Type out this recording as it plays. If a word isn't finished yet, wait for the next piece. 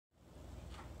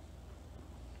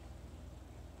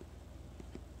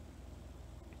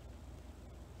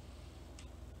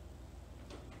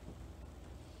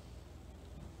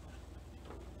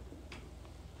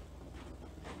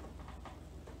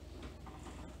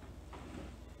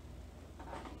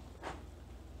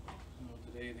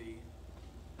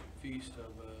feast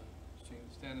of St.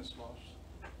 Stanislaus,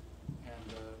 and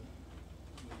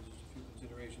there's just a few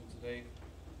considerations today.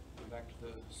 Go back to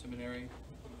the seminary.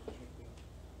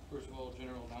 First of all,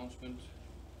 general announcement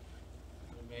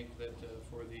to make that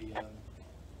for the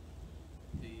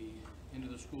end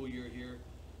of the school year here,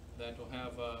 that we'll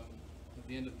have at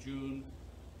the end of June,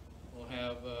 we'll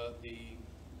have the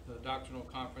doctrinal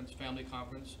conference, family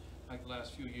conference, like the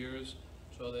last few years,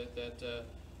 so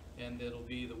and it'll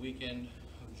be the weekend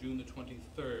of June the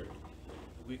 23rd.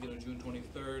 The weekend of June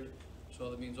 23rd,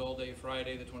 so that means all day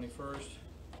Friday the 21st,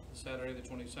 Saturday the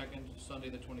 22nd, Sunday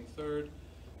the 23rd,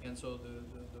 and so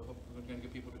we're going to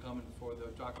get people to come in for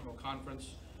the doctrinal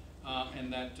conference,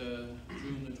 and that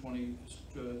June the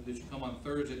 20th, they should come on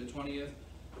Thursday the 20th,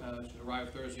 should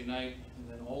arrive Thursday night, and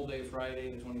then all day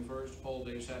Friday the 21st, all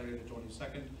day Saturday the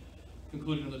 22nd,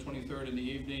 concluding on the 23rd in the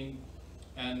evening,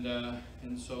 and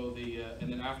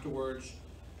then afterwards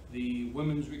the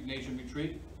Women's Nation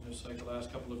Retreat, just like the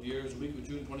last couple of years, the week of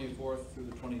June 24th through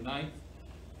the 29th,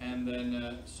 and then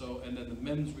the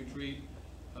Men's Retreat,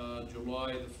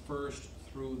 July the 1st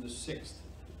through the 6th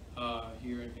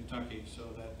here in Kentucky, so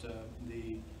that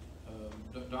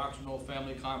the doctrinal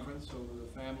family conference, so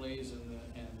the families and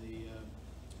the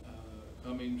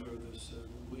coming to this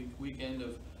weekend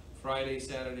of Friday,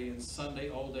 Saturday, and Sunday,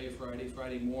 all day Friday,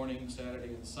 Friday morning,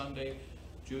 Saturday, and Sunday,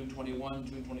 June 21,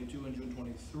 June 22, and June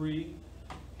 23,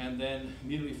 and then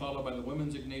immediately followed by the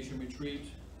Women's Ignatian Retreat,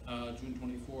 June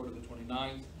 24 to the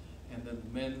 29th, and then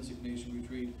the Men's Ignatian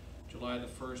Retreat, July the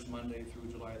 1st, Monday through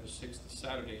July the 6th,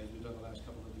 Saturday, as we've done the last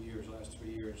couple of years, last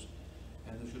 3 years,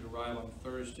 and they should arrive on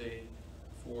Thursday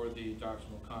for the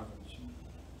doctrinal conference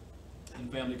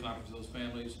and family conference. Those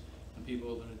families and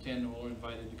people that attend are all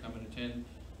invited to come and attend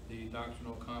the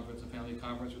doctrinal conference and family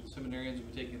conference with the seminarians.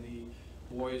 We'll be taking the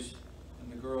boys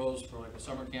and the girls for like a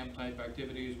summer camp type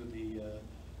activities with the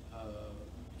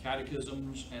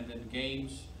catechisms and then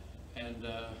games, and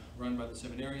run by the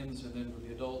seminarians, and then for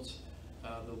the adults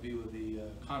they'll be with the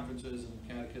conferences and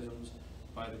catechisms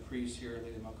by the priests here at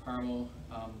Lady Mount Carmel,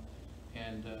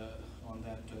 and on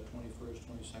that 21st,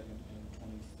 22nd,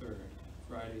 and 23rd,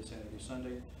 Friday, Saturday,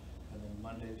 Sunday, and then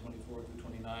Monday 24th through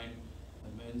 29, the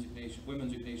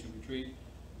Women's Ignatian Retreat,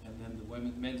 and then the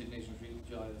Men's Ignatian Retreat,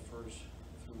 July the 1st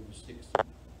through the 6th. So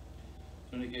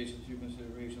in any case, a few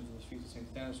considerations on the feast of St.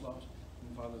 Stanislaus,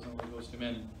 and the Father, Son, and Holy Ghost,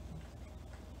 amen.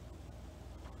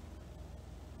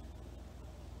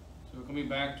 So we're coming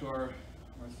back to our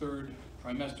third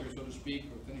trimester, so to speak,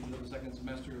 or finishing of the second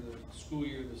semester of the school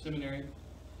year of the seminary.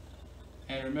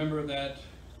 And remember that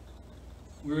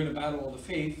we're in a battle of the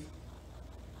faith,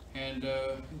 and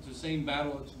it's the same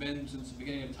battle it's been since the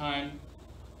beginning of time.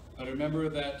 But remember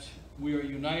that we are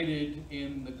united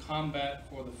in the combat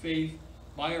for the faith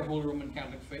by our Holy Roman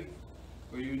Catholic faith.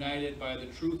 We're united by the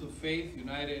truth of faith,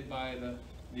 united by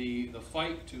the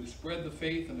fight to spread the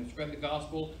faith and to spread the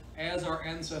gospel as our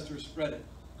ancestors spread it.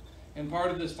 And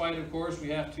part of this fight, of course, we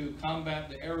have to combat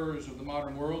the errors of the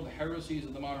modern world, the heresies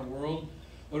of the modern world.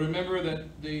 But remember that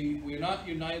we are not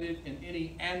united in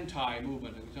any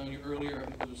anti-movement. I was telling you earlier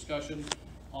in the discussion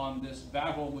on this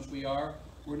battle in which we are.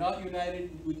 We're not united,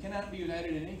 we cannot be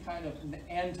united in any kind of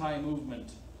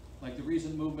anti-movement, like the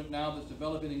recent movement now that's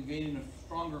developing and gaining a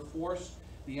stronger force,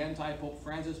 the anti-Pope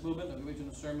Francis movement. I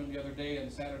mentioned a sermon the other day on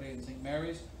Saturday in St.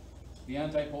 Mary's, the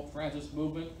anti-Pope Francis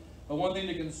movement. But one thing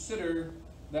to consider,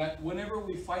 that whenever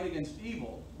we fight against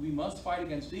evil, we must fight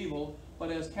against evil,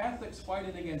 but as Catholics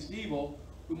fighting against evil,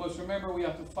 we must remember we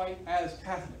have to fight as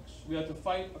Catholics. We have to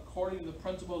fight according to the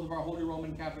principles of our Holy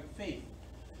Roman Catholic faith.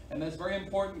 And that's very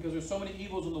important because there's so many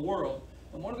evils in the world.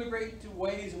 And one of the great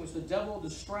ways in which the devil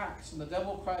distracts and the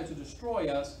devil tries to destroy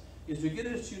us is to get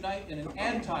us to unite in an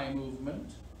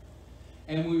anti-movement.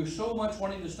 And we were so much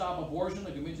wanting to stop abortion,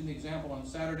 like I mentioned the example on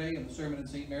Saturday in the sermon in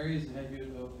St. Mary's that I had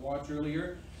you watch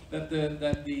earlier, we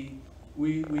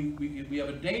have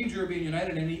a danger of being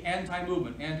united in the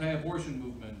anti-movement, anti-abortion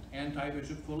movement,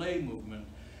 anti-Bishop Follet movement,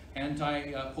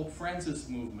 anti-Pope Francis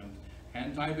movement,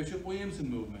 anti-Bishop Williamson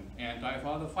movement,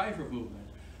 anti-Father Pfeiffer movement.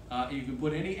 You can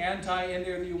put any anti in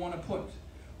there that you want to put.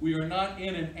 We are not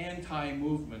in an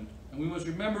anti-movement. And we must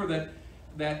remember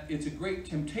that it's a great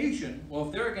temptation. Well,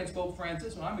 if they're against Pope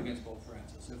Francis, well, I'm against Pope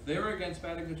Francis. If they're against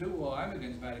Vatican II, well, I'm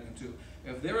against Vatican II.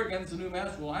 If they're against the new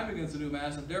Mass, well, I'm against the new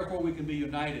Mass, and therefore we can be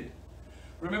united.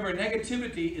 Remember,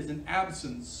 negativity is an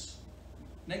absence.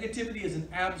 Negativity is an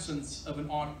absence of an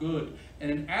ought good.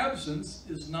 And an absence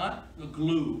is not a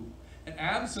glue. An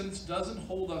absence doesn't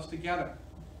hold us together.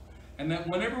 And that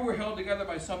whenever we're held together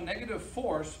by some negative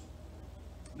force,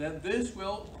 that this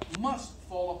must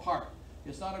fall apart.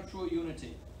 It's not a true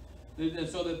unity.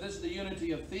 So that this is the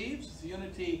unity of thieves, it's the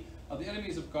unity of the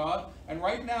enemies of God. And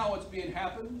right now what's being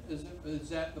happened is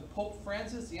that the Pope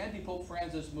Francis, the anti-Pope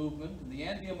Francis movement, and the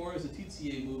anti-Amoris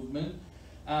Laetitia movement,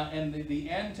 and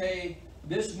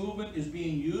this movement is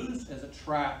being used as a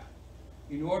trap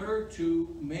in order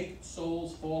to make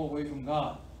souls fall away from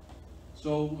God.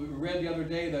 So we read the other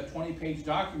day the 20-page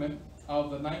document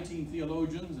of the 19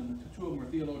 theologians, and 2 of them were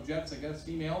theologettes, I guess,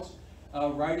 females,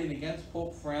 writing against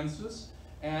Pope Francis,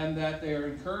 and that they are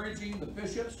encouraging the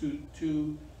bishops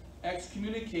to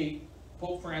excommunicate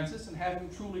Pope Francis and have him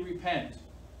truly repent.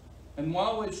 And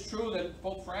while it's true that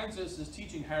Pope Francis is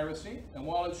teaching heresy, and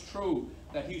while it's true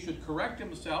that he should correct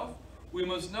himself, we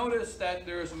must notice that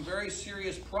there are some very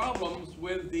serious problems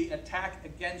with the attack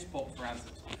against Pope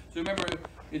Francis. So remember,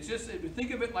 it's just,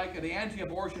 think of it like the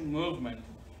anti-abortion movement.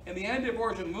 In the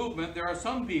anti-abortion movement, there are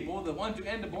some people that want to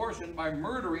end abortion by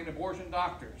murdering abortion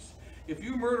doctors. If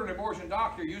you murder an abortion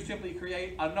doctor, you simply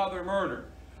create another murder.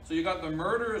 So you got the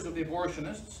murderers of the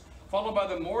abortionists, followed by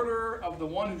the murder of the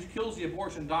one who kills the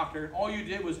abortion doctor, and all you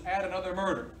did was add another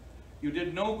murder. You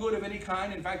did no good of any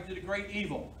kind. In fact, you did a great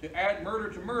evil. To add murder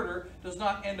to murder does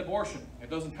not end abortion. It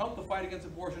doesn't help the fight against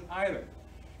abortion either.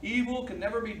 Evil can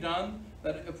never be done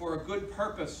for a good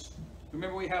purpose.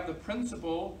 Remember, we have the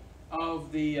principle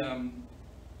of the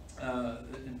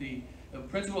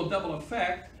principle of double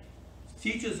effect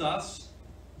teaches us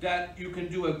that you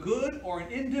can do a good or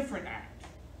an indifferent act,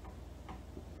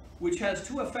 which has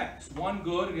 2 effects, one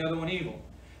good and the other one evil.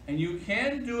 And you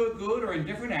can do a good or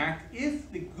indifferent act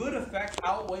if the good effect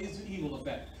outweighs the evil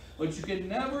effect. But you can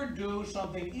never do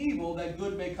something evil that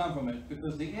good may come from it,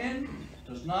 because the end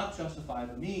does not justify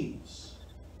the means.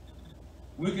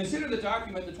 We consider the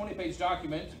document, the 20-page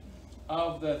document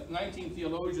of the 19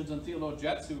 theologians and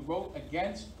theologettes who wrote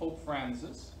against Pope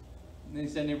Francis. And they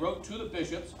said they wrote to the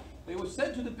bishops. They were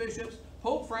said to the bishops,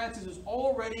 Pope Francis is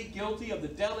already guilty of the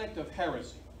delict of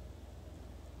heresy.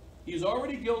 He is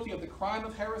already guilty of the crime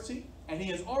of heresy, and he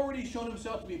has already shown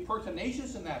himself to be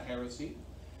pertinacious in that heresy,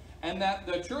 and that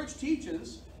the church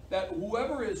teaches that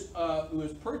whoever is who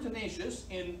is pertinacious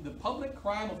in the public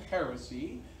crime of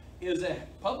heresy is a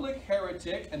public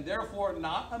heretic and therefore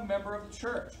not a member of the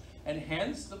church, and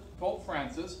hence the Pope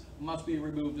Francis must be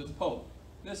removed as Pope.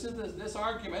 This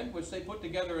argument, which they put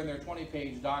together in their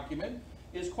 20-page document,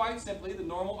 is quite simply the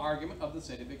normal argument of the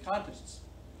sedevacantists.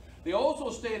 They also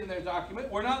state in their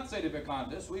document, we're not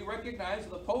sedevacantists. We recognize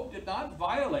that the Pope did not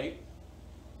violate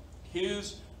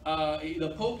his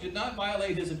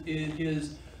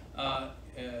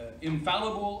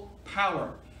infallible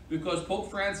power, because Pope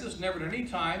Francis never at any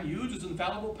time used his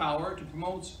infallible power to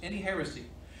promote any heresy.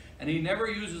 And he never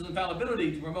used his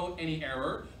infallibility to promote any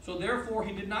error, so therefore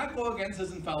he did not go against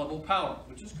his infallible power,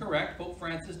 which is correct. Pope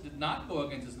Francis did not go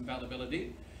against his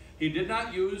infallibility. He did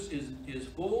not use his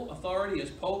full authority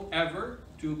as Pope ever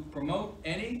to promote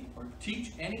any or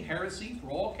teach any heresy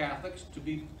for all Catholics to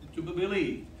be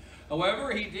believed.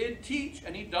 However, he did teach,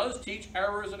 and he does teach,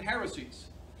 errors and heresies.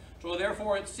 So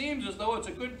therefore it seems as though it's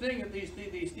a good thing that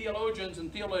these theologians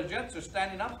and theologettes are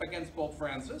standing up against Pope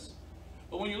Francis.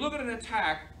 But when you look at an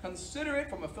attack, consider it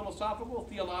from a philosophical,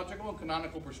 theological, and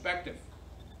canonical perspective.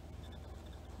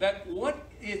 That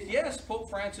yes, Pope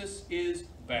Francis is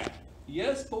bad.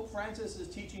 Yes, Pope Francis is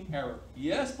teaching error.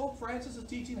 Yes, Pope Francis is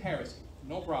teaching heresy.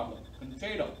 No problem.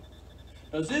 Concedo.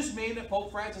 Does this mean that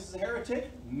Pope Francis is a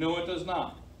heretic? No, it does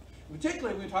not.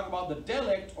 Particularly when we talk about the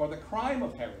delict or the crime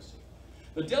of heresy.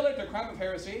 The delict or crime of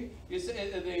heresy is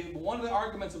one of the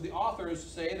arguments of the author is to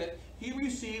say that he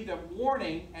received a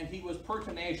warning and he was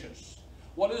pertinacious.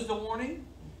 What is the warning?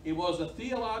 It was a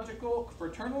theological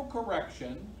fraternal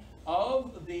correction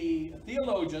of the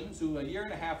theologians who a year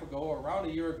and a half ago, or around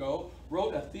a year ago,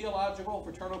 wrote a theological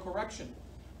fraternal correction.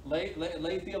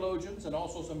 Lay theologians and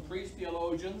also some priest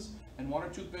theologians and 1 or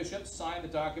 2 bishops signed the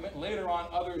document. Later on,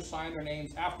 others signed their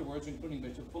names afterwards, including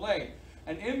Bishop Fillet.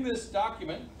 And in this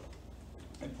document,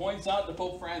 it points out to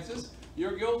Pope Francis,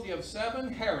 you're guilty of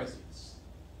 7 heresies.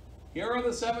 Here are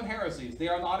the 7 heresies. They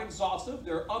are not exhaustive.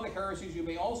 There are other heresies you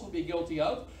may also be guilty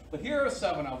of, but here are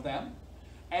 7 of them.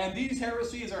 And these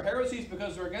heresies are heresies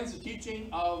because they're against the teaching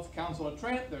of Council of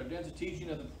Trent, they're against the teaching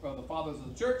of the Fathers of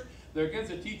the Church, they're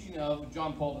against the teaching of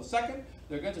John Paul II,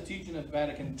 they're against the teaching of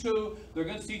Vatican II, they're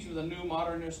against the teaching of the new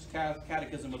modernist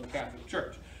catechism of the Catholic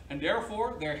Church. And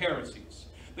therefore, they're heresies.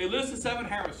 They list the 7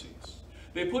 heresies.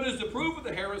 They put as the proof of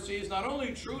the heresies not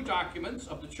only true documents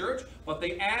of the Church, but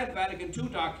they add Vatican II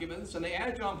documents and they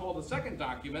add John Paul II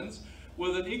documents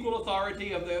with an equal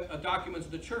authority of the documents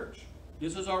of the Church.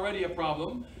 This is already a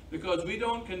problem because we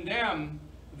don't condemn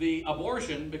the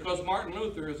abortion because Martin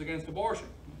Luther is against abortion.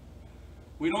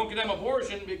 We don't condemn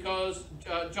abortion because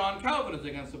John Calvin is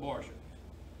against abortion.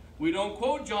 We don't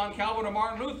quote John Calvin or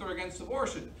Martin Luther against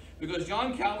abortion, because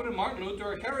John Calvin and Martin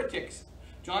Luther are heretics.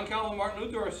 John Calvin and Martin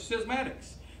Luther are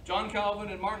schismatics. John Calvin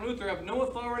and Martin Luther have no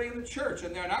authority in the church,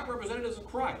 and they are not representatives of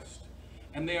Christ.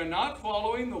 And they are not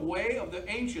following the way of the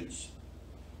ancients.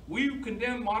 We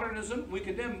condemn modernism, we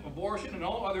condemn abortion and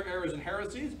all other errors and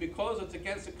heresies because it's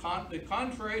against the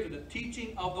contrary to the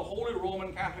teaching of the Holy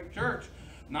Roman Catholic Church.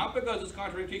 Not because it's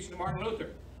contrary to the teaching of Martin Luther,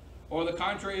 or the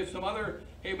contrary of some other,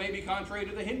 it may be contrary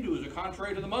to the Hindus, or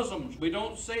contrary to the Muslims. We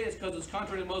don't say it's because it's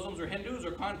contrary to Muslims or Hindus,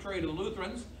 or contrary to the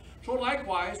Lutherans. So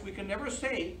likewise, we can never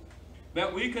say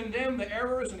that we condemn the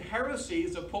errors and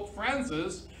heresies of Pope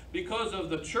Francis because of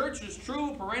the Church's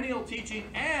true perennial teaching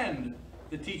and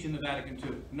the teaching of Vatican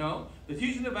II. No, the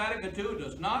teaching of Vatican II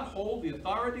does not hold the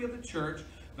authority of the Church.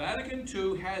 Vatican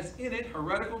II has in it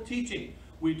heretical teaching.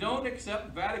 We don't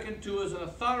accept Vatican II as an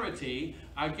authority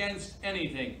against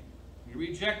anything. We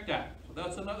reject that. So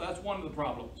that's one of the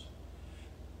problems.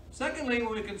 Secondly,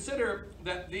 when we consider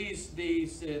that these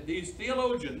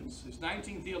theologians, these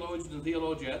 19 theologians and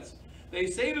theologians, they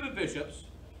say to the bishops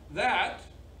that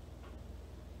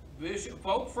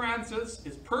Pope Francis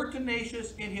is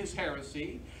pertinacious in his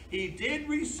heresy. He did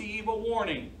receive a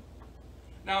warning.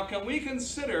 Now, can we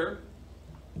consider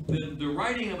the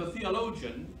writing of a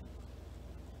theologian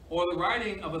or the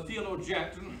writing of a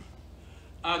theologian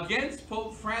against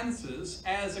Pope Francis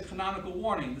as a canonical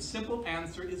warning? The simple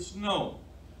answer is no.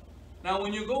 Now,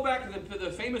 when you go back to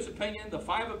the famous opinion, the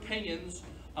 5 opinions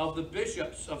of the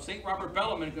bishops of St. Robert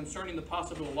Bellarmine concerning the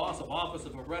possible loss of office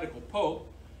of a heretical pope,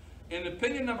 in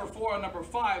opinion number 4 and number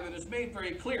 5, it is made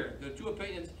very clear. There are 2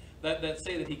 opinions that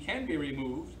say that he can be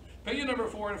removed. Opinion number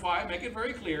 4 and 5 make it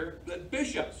very clear that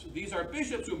bishops, these are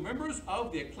bishops who are members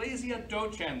of the Ecclesia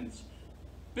Docens,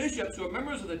 bishops who are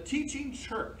members of the teaching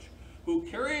church, who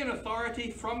carry an authority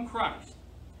from Christ.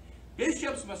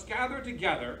 Bishops must gather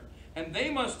together and they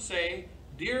must say,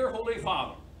 "Dear Holy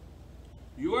Father,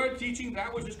 you are teaching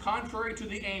that which is contrary to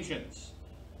the ancients."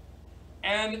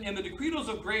 And in the Decretals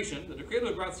of Gratian, the Decretal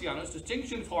of Gratianus,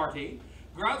 distinction 40,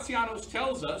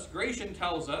 Gratian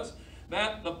tells us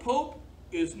that the Pope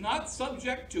is not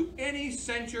subject to any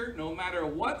censure, no matter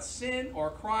what sin or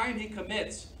crime he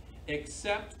commits,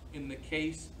 except in the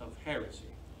case of heresy.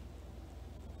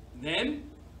 Then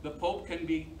the Pope can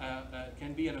be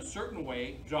in a certain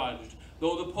way judged.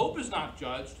 Though the Pope is not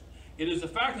judged, it is the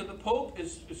fact that the Pope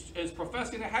is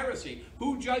professing a heresy.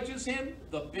 Who judges him?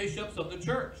 The bishops of the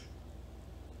church.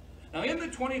 Now, in the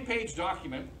 20-page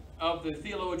document of the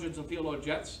theologians and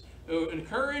theologians,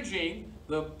 encouraging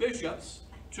the bishops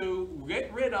to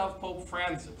get rid of Pope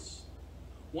Francis.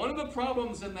 One of the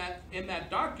problems in that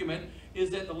document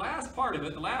is that the last part of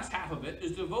it, the last half of it,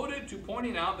 is devoted to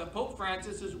pointing out that Pope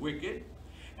Francis is wicked,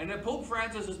 and that Pope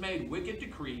Francis has made wicked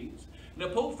decrees, and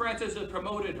that Pope Francis has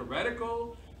promoted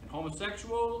heretical and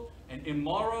homosexual and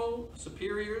immoral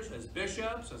superiors as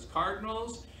bishops, as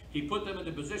cardinals. He put them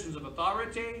into positions of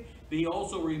authority. He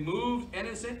also removed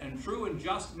innocent and true and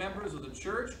just members of the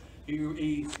church.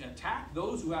 He attacked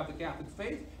those who have the Catholic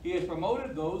faith. He has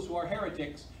promoted those who are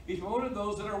heretics. He's promoted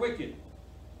those that are wicked.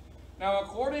 Now,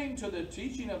 according to the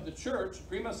teaching of the church,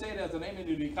 prima sede as an aiming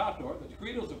judicator, the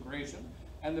Decretals of Gratian,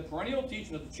 and the perennial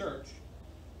teaching of the church,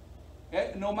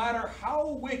 no matter how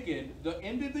wicked the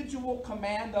individual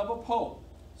command of a pope,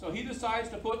 so he decides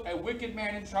to put a wicked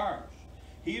man in charge,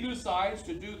 he decides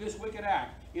to do this wicked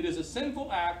act. It is a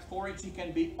sinful act for which he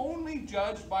can be only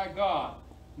judged by God,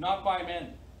 not by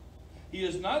men. He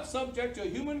is not subject to a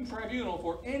human tribunal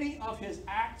for any of his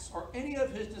acts or any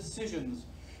of his decisions.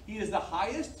 He is the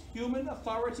highest human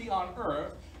authority on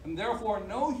earth, and therefore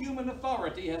no human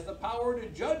authority has the power to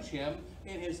judge him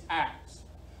in his acts.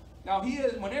 Now,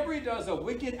 whenever he does a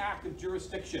wicked act of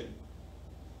jurisdiction,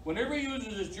 whenever he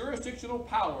uses his jurisdictional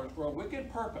powers for a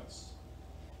wicked purpose,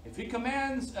 if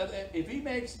he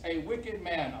makes a wicked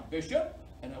man a bishop,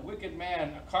 and a wicked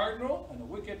man a cardinal, and a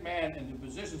wicked man into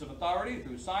positions of authority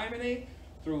through simony,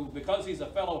 because he's a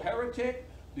fellow heretic,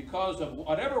 because of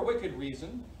whatever wicked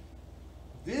reason,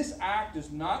 this act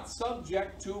is not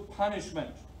subject to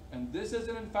punishment. And this is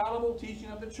an infallible teaching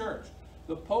of the church.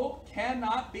 The Pope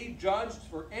cannot be judged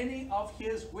for any of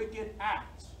his wicked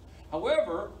acts.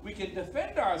 However, we can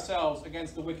defend ourselves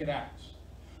against the wicked acts.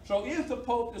 So if the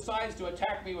Pope decides to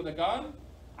attack me with a gun,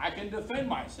 I can defend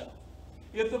myself.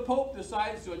 If the Pope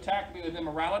decides to attack me with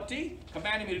immorality,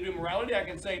 commanding me to do immorality, I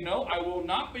can say, no, I will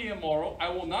not be immoral. I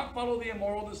will not follow the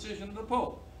immoral decision of the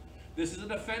Pope. This is a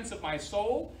defense of my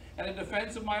soul and a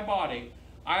defense of my body.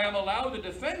 I am allowed to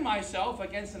defend myself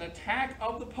against an attack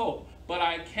of the Pope, but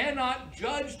I cannot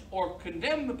judge or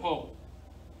condemn the Pope.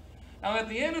 Now, at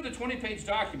the end of the 20-page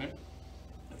document,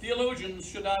 the theologians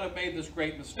should not have made this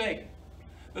great mistake.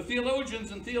 The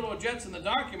theologians and theologians in the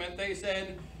document, they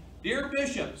said, "Dear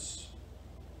bishops,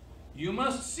 you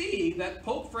must see that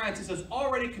Pope Francis has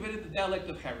already committed the delict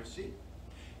of heresy.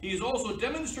 He has also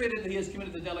demonstrated that he has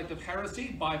committed the delict of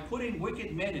heresy by putting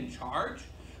wicked men in charge,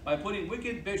 by putting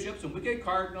wicked bishops and wicked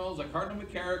cardinals, like Cardinal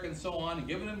McCarrick and so on, and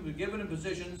giving them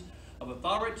positions of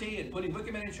authority and putting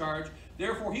wicked men in charge.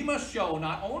 Therefore, he must show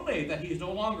not only that he is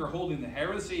no longer holding the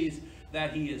heresies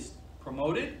that he has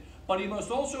promoted, but he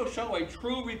must also show a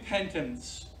true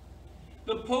repentance.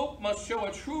 The Pope must show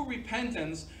a true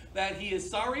repentance that he is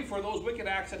sorry for those wicked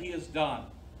acts that he has done."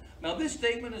 Now, this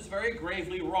statement is very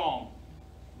gravely wrong.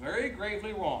 Very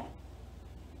gravely wrong.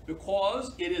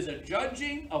 Because it is a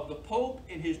judging of the Pope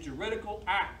in his juridical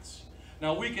acts.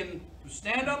 Now, we can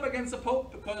stand up against the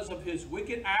Pope because of his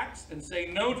wicked acts and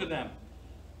say no to them.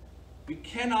 We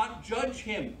cannot judge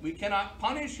him. We cannot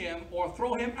punish him or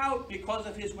throw him out because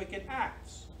of his wicked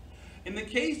acts. In the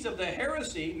case of the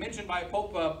heresy mentioned by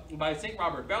by St.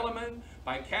 Robert Bellarmine,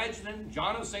 by Cajetan,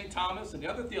 John of St. Thomas, and the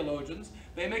other theologians,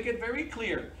 they make it very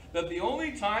clear that the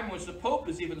only time which the Pope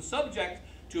is even subject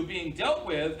to being dealt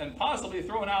with and possibly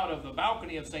thrown out of the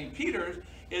balcony of St. Peter's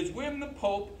is when the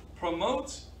Pope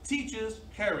promotes, teaches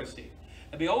heresy.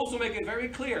 And they also make it very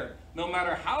clear, no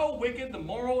matter how wicked the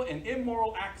moral and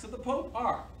immoral acts of the Pope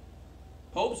are.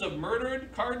 Popes have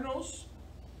murdered cardinals.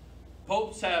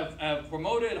 Popes have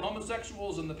promoted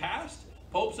homosexuals in the past.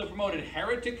 Popes have promoted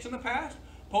heretics in the past.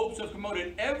 Popes have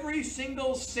promoted every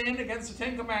single sin against the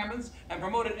Ten Commandments and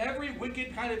promoted every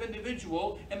wicked kind of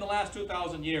individual in the last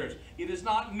 2,000 years. It is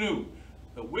not new.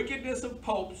 The wickedness of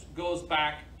popes goes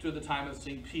back to the time of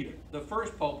St. Peter, the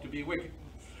first pope to be wicked.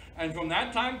 And from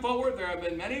that time forward, there have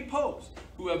been many popes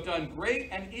who have done great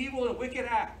and evil and wicked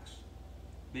acts.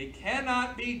 They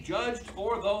cannot be judged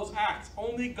for those acts.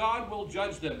 Only God will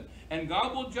judge them. And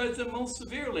God will judge them most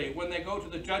severely when they go to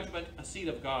the judgment seat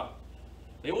of God.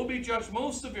 They will be judged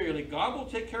most severely. God will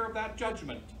take care of that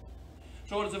judgment.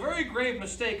 So it is a very grave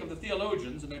mistake of the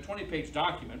theologians in their 20-page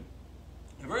document,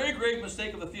 a very grave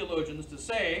mistake of the theologians to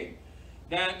say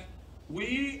that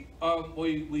we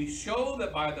show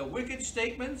that by the wicked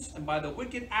statements and by the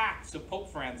wicked acts of Pope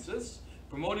Francis,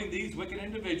 promoting these wicked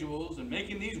individuals and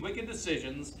making these wicked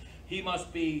decisions,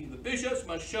 the bishops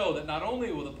must show that not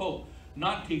only will the Pope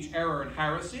not teach error and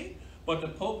heresy, but the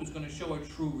Pope is going to show a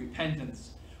true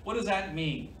repentance. What does that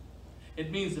mean?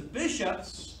 It means the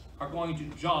bishops are going to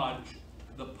judge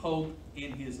the Pope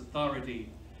in his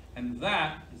authority. And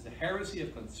that is the heresy of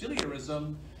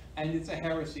conciliarism, and it's a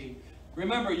heresy.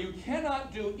 Remember, you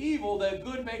cannot do evil that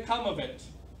good may come of it.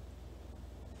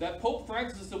 That Pope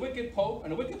Francis is a wicked Pope,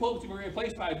 and a wicked Pope to be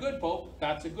replaced by a good Pope,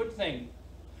 that's a good thing.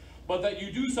 But that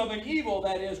you do something evil,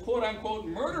 that is, quote-unquote,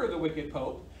 murder the wicked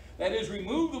Pope, that is,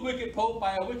 remove the wicked Pope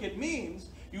by a wicked means,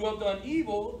 you have done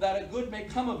evil that a good may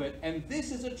come of it. And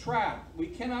this is a trap. We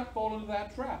cannot fall into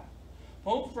that trap.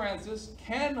 Pope Francis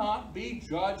cannot be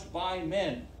judged by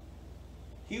men.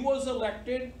 He was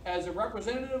elected as a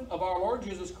representative of our Lord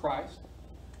Jesus Christ.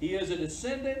 He is a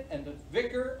descendant and a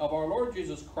vicar of our Lord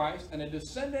Jesus Christ and a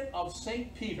descendant of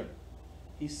St. Peter.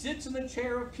 He sits in the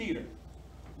chair of Peter.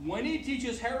 When he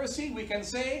teaches heresy, we can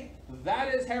say,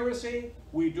 that is heresy.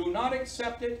 We do not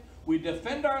accept it. We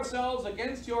defend ourselves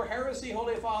against your heresy,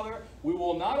 Holy Father. We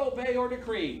will not obey your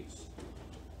decrees.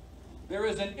 There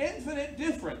is an infinite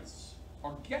difference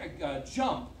or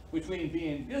jump between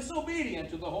being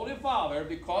disobedient to the Holy Father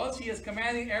because he is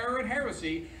commanding error and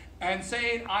heresy and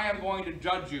saying, I am going to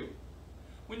judge you.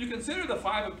 When you consider the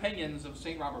 5 opinions of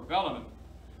St. Robert Bellarmine,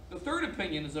 the third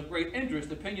opinion is of great interest,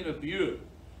 the opinion of Bieu.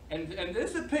 And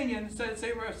this opinion says,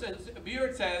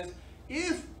 Bieu says,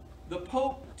 if the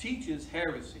Pope teaches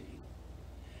heresy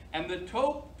and the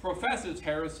Pope professes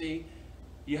heresy,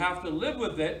 you have to live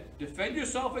with it, defend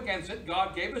yourself against it.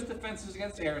 God gave us defenses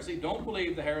against the heresy. Don't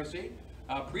believe the heresy.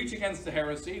 Preach against the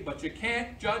heresy, but you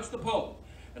can't judge the Pope.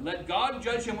 And let God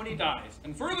judge him when he dies.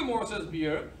 And furthermore, says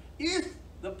Bieu, if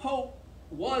the Pope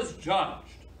was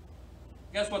judged,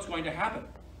 guess what's going to happen?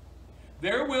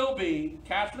 There will be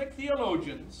Catholic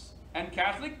theologians and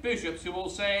Catholic bishops who will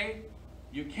say,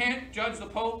 you can't judge the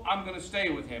Pope, I'm going to stay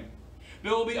with him.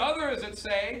 There will be others that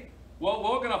say, well,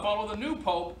 we're going to follow the new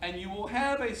Pope, and you will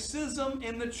have a schism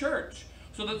in the church,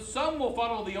 so that some will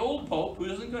follow the old Pope, who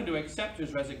isn't going to accept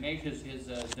his resignation, his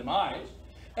demise,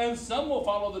 and some will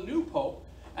follow the new Pope,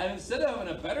 and instead of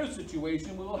having a better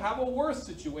situation, we will have a worse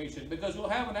situation, because we'll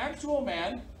have an actual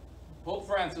man, Pope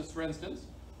Francis, for instance,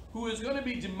 who is going to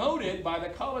be demoted by the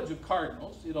College of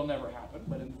Cardinals. It'll never happen,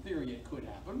 but in theory it could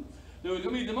happen. They're going to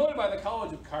be demoted by the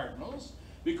College of Cardinals,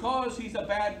 because he's a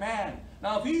bad man.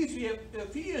 Now,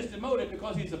 if he is demoted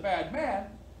because he's a bad man,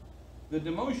 the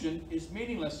demotion is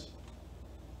meaningless.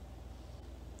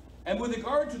 And with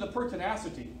regard to the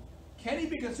pertinacity, can he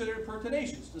be considered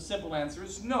pertinacious? The simple answer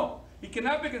is no. He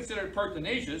cannot be considered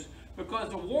pertinacious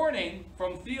because the warning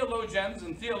from theologians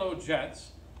and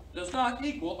theologians does not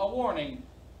equal a warning.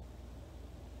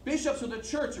 Bishops of the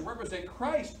church that represent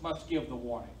Christ must give the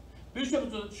warning.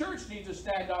 Bishops of the church need to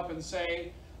stand up and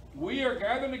say, we are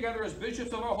gathered together as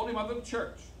bishops of our Holy Mother the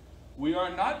Church. We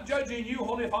are not judging you,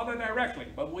 Holy Father, directly,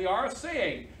 but we are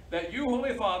saying that you,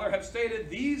 Holy Father, have stated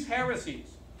these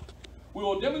heresies. We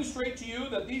will demonstrate to you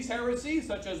that these heresies,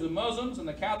 such as the Muslims and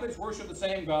the Catholics worship the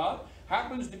same God,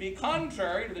 happens to be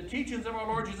contrary to the teachings of our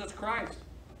Lord Jesus Christ.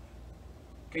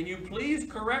 Can you please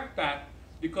correct that?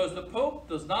 Because the Pope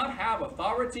does not have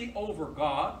authority over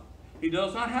God. He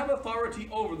does not have authority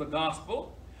over the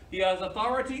gospel. He has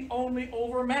authority only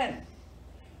over men.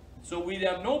 So we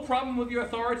have no problem with your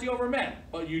authority over men,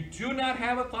 but you do not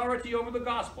have authority over the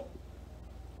gospel.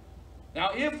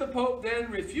 Now, if the Pope then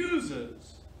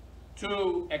refuses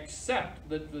to accept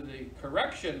the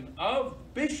correction of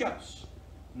bishops,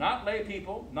 not lay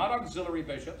people, not auxiliary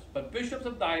bishops, but bishops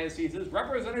of dioceses,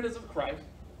 representatives of Christ,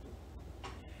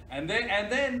 and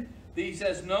then he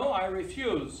says, no, I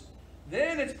refuse,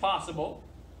 then it's possible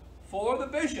for the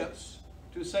bishops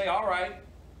to say, all right,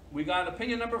 we got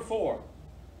opinion number 4.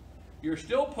 You're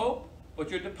still Pope, but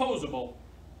you're deposable.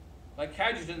 Like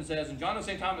Cajetan says, and John of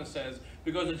St. Thomas says,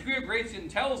 because the decree of Gratian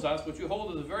tells us, which we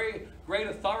hold as a very great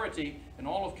authority in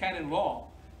all of canon law,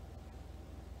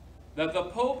 that the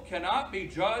Pope cannot be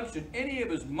judged in any of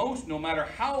his most, no matter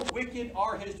how wicked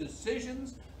are his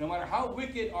decisions, no matter how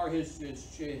wicked are his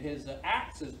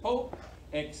acts as Pope,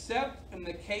 except in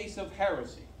the case of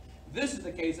heresy. This is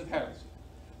the case of heresy.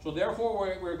 So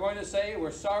therefore, we're going to say, we're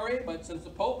sorry, but since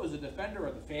the Pope is a defender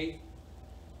of the faith,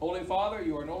 Holy Father,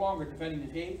 you are no longer defending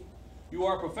the faith. You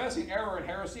are professing error and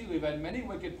heresy. We've had many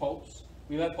wicked popes.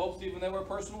 We've had popes even that were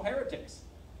personal heretics.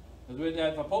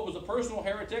 If a pope was a personal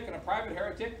heretic and a private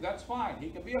heretic, that's fine. He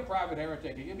can be a private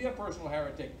heretic. He can be a personal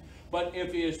heretic. But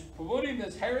if he is promoting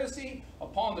this heresy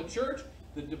upon the church,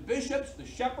 the bishops, the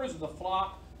shepherds of the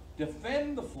flock,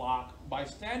 defend the flock by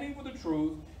standing for the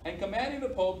truth and commanding the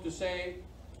Pope to say,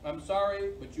 I'm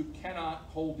sorry, but you cannot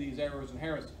hold these errors and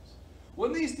heresies.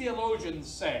 When these theologians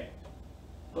say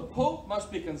the Pope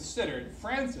must be considered,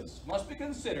 Francis must be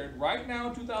considered right now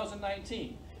in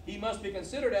 2019, he must be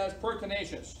considered as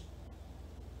pertinacious.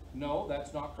 No,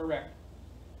 that's not correct.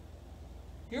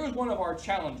 Here's one of our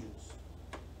challenges.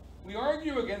 We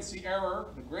argue against the error,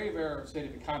 the grave error of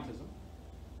sedevacantism,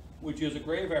 which is a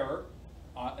grave error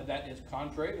that is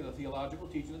contrary to the theological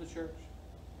teaching of the Church.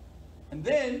 And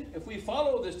then, if we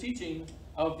follow this teaching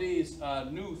of these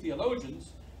new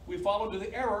theologians, we follow to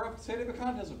the error of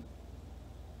sedevacantism.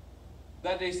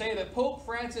 That they say that Pope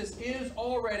Francis is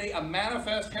already a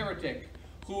manifest heretic,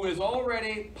 who is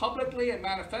already publicly and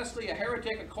manifestly a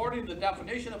heretic according to the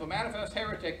definition of a manifest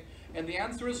heretic, and the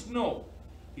answer is no.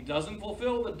 He doesn't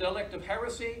fulfill the delict of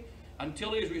heresy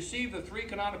until he has received the 3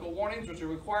 canonical warnings which are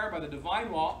required by the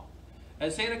divine law.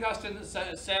 As St. Augustine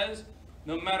says,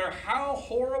 no matter how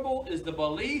horrible is the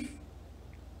belief,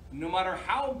 no matter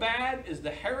how bad is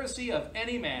the heresy of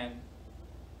any man,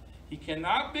 he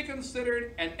cannot be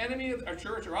considered an enemy of our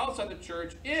church or outside the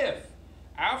church if,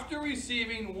 after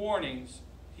receiving warnings,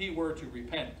 he were to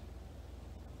repent.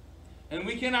 And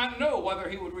we cannot know whether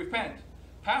he would repent.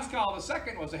 Pascal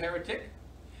II was a heretic,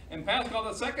 and Pascal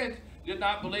II did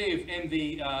not believe in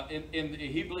the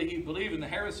he believed in the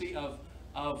heresy of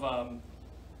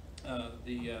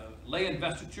the lay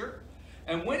investiture.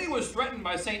 And when he was threatened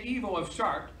by Saint Ivo of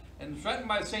Chartres and threatened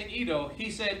by Saint Ido,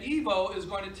 he said, Ivo is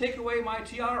going to take away my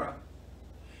tiara.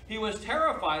 He was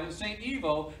terrified of Saint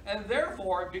Ivo, and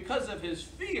therefore, because of his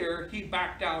fear, he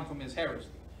backed down from his heresy.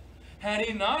 Had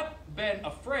he not been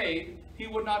afraid, he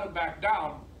would not have backed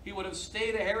down. He would have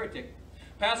stayed a heretic.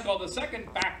 Pascal II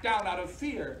backed down out of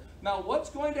fear. Now,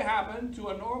 what's going to happen to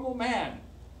a normal man?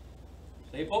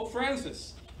 Say Pope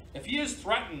Francis. If he is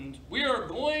threatened, we are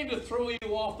going to throw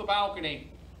you off the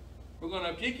balcony. We're going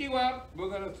to pick you up, we're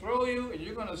going to throw you, and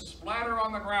you're going to splatter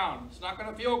on the ground. It's not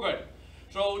going to feel good.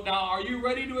 So now, are you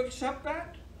ready to accept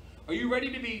that? Are you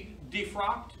ready to be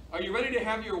defrocked? Are you ready to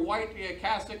have your white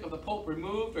cassock of the Pope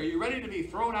removed? Are you ready to be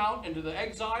thrown out into the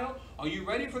exile? Are you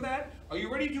ready for that? Are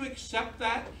you ready to accept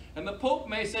that? And the Pope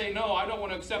may say, no, I don't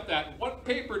want to accept that. What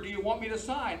paper do you want me to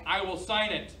sign? I will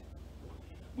sign it.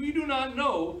 We do not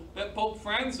know that Pope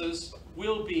Francis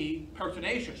will be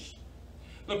pertinacious.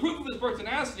 The proof of his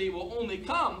pertinacity will only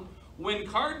come when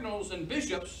cardinals and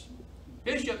bishops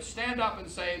stand up and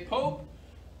say, Pope,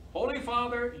 Holy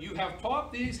Father, you have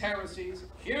taught these heresies.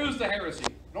 Here's the heresy.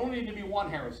 It only need to be one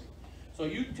heresy. So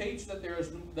you teach that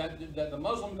that the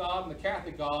Muslim God and the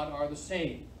Catholic God are the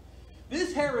same.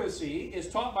 This heresy is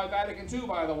taught by Vatican II,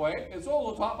 by the way. It's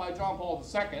also taught by John Paul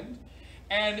II.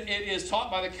 And it is taught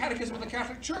by the Catechism of the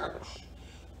Catholic Church.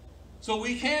 So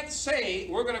we can't say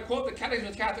we're going to quote the Catechism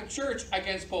of the Catholic Church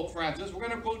against Pope Francis. We're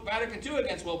going to quote Vatican II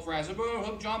against Pope Francis. We're going to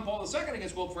quote John Paul II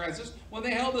against Pope Francis when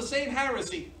they held the same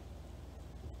heresy.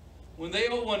 When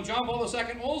John Paul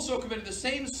II also committed the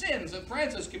same sins that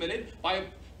Francis committed by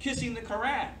kissing the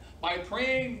Quran, by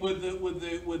praying with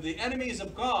the enemies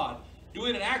of God,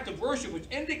 doing an act of worship which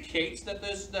indicates that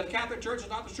the Catholic Church is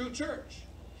not the true church.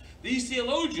 These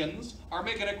theologians are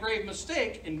making a grave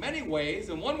mistake in many ways,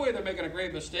 and one way they're making a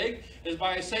grave mistake is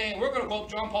by saying we're going to quote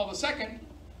John Paul II,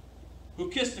 who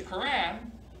kissed the Quran,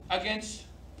 against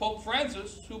Pope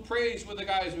Francis, who prays with the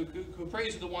guys who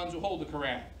prays with the ones who hold the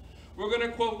Quran. We're going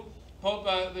to quote Pope,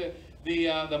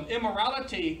 the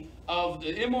immorality of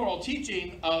the immoral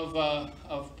teaching of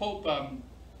Pope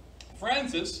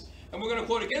Francis, and we're going to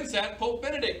quote against that Pope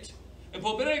Benedict. And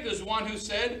Pope Benedict is the one who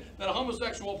said that a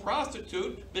homosexual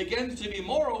prostitute begins to be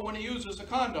moral when he uses a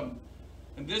condom.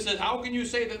 And this is, how can you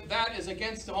say that that is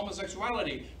against the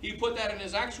homosexuality? He put that in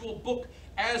his actual book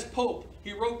as Pope.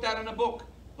 He wrote that in a book,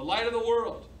 The Light of the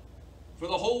World, for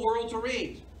the whole world to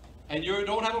read. And you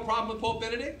don't have a problem with Pope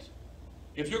Benedict?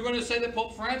 If you're going to say that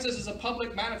Pope Francis is a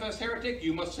public manifest heretic,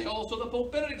 you must say also that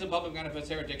Pope Benedict is a public manifest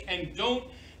heretic. And don't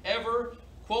ever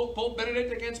quote Pope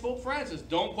Benedict against Pope Francis.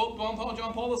 Don't quote John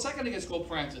Paul II against Pope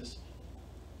Francis.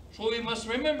 So we must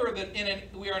remember that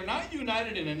we are not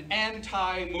united in an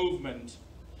anti-movement.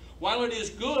 While it is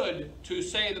good to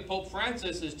say that Pope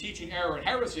Francis is teaching error and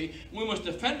heresy, we must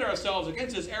defend ourselves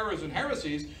against his errors and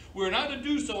heresies. We are not to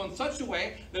do so in such a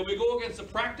way that we go against the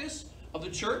practice of the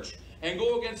church and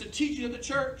go against the teaching of the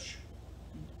church.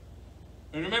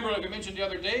 And remember, like I mentioned the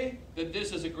other day, that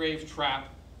this is a grave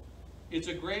trap. It's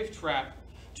a grave trap.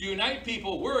 To unite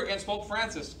people, we're against Pope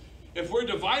Francis. If we're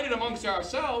divided amongst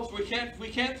ourselves, we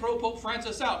can't throw Pope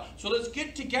Francis out. So let's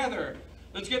get together.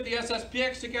 Let's get the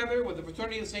SSPX together with the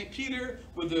Fraternity of St. Peter,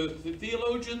 with the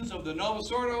theologians of the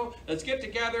Novus Ordo. Let's get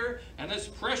together and let's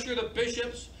pressure the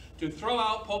bishops to throw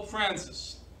out Pope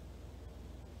Francis.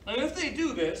 And if they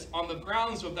do this on the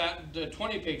grounds of that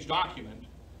 20-page document,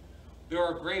 there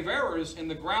are grave errors in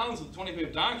the grounds of the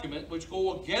 20-page document which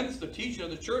go against the teaching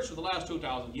of the church for the last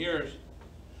 2,000 years.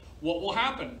 What will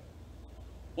happen?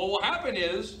 What will happen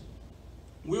is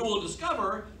we will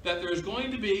discover that there's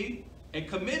going to be a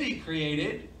committee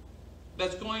created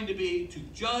that's going to be to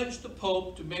judge the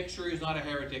Pope to make sure he's not a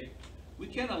heretic. We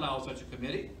can't allow such a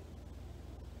committee.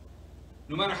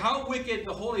 No matter how wicked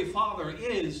the Holy Father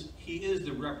is, he is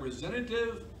the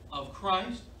representative of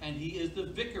Christ and he is the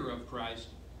vicar of Christ.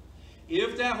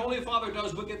 If that Holy Father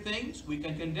does wicked things, we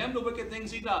can condemn the wicked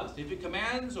things he does. If he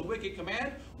commands a wicked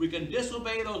command, we can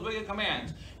disobey those wicked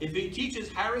commands. If he teaches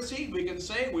heresy, we can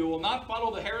say we will not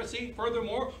follow the heresy.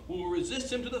 Furthermore, we will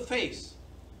resist him to the face.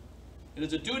 It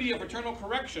is a duty of fraternal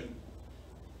correction.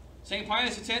 St.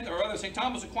 Pius X, or rather St.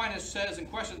 Thomas Aquinas says in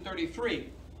question 33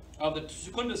 of the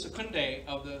Secunda Secundae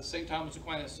of the St. Thomas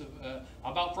Aquinas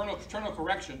about fraternal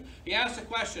correction, he asks the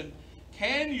question,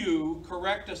 can you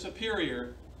correct a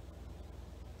superior?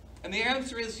 And the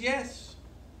answer is yes.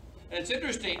 And it's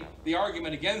interesting, the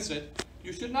argument against it.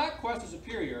 You should not question a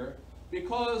superior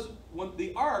because when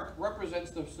the ark represents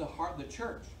the heart of the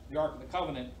church, the Ark of the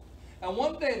Covenant. And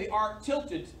one day the ark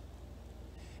tilted,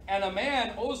 and a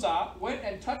man, Uzzah, went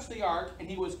and touched the ark, and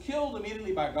he was killed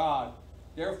immediately by God.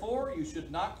 Therefore, you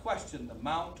should not question the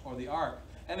mount or the ark.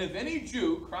 And if any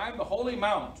Jew climbed the holy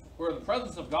mount, where the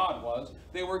presence of God was,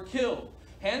 they were killed.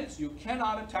 Hence, you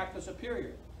cannot attack the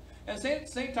superior. And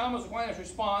St. Thomas Aquinas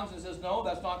responds and says, no,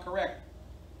 that's not correct.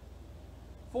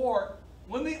 For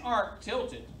when the ark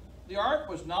tilted, the ark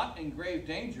was not in grave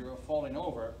danger of falling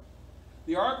over.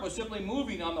 The ark was simply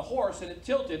moving on the horse and it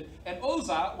tilted, and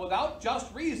Uzzah, without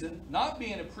just reason, not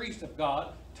being a priest of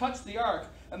God, touched the ark,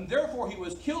 and therefore he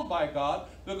was killed by God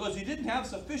because he didn't have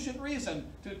sufficient reason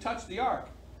to touch the ark.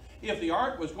 If the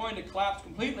ark was going to collapse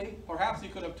completely, perhaps he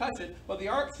could have touched it, but the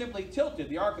ark simply tilted,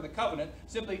 the Ark of the Covenant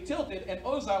simply tilted, and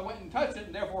Uzzah went and touched it,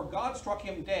 and therefore God struck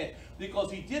him dead,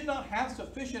 because he did not have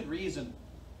sufficient reason.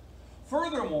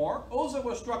 Furthermore, Uzzah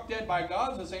was struck dead by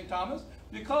God, says St. Thomas,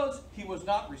 because he was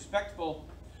not respectful.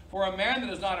 For a man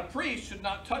that is not a priest should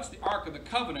not touch the Ark of the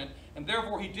Covenant, and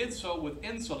therefore he did so with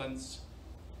insolence.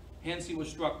 Hence he was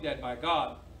struck dead by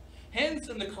God. Hence,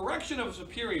 in the correction of a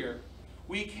superior,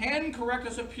 we can correct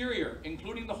a superior,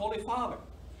 including the Holy Father.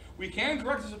 We can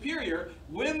correct a superior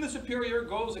when the superior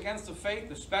goes against the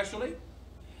faith especially,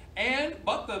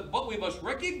 But we must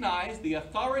recognize the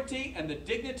authority and the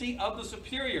dignity of the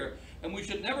superior, and we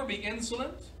should never be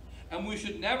insolent, and we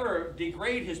should never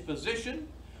degrade his position,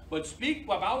 but speak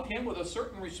about him with a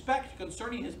certain respect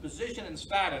concerning his position and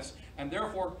status, and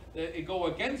therefore go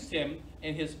against him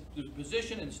in his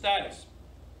position and status.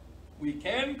 We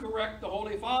can correct the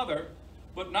Holy Father,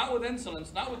 but not with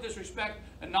insolence, not with disrespect,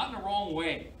 and not in the wrong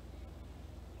way.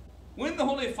 When the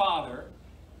Holy Father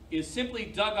is simply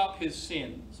dug up his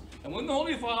sins, and when the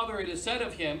Holy Father, it is said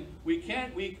of him, we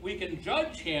can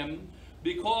judge him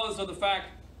because of the fact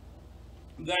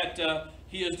that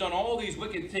he has done all these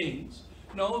wicked things.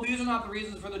 No, these are not the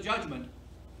reasons for the judgment.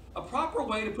 A proper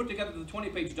way to put together the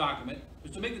 20-page document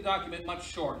is to make the document much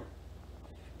shorter.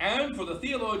 And for the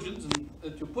theologians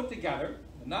to put together,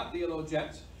 not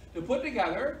theologians, to put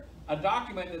together a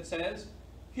document that says,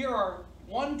 here are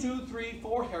 1, 2, 3,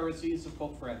 4 heresies of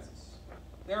Pope Francis.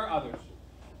 There are others.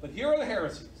 But here are the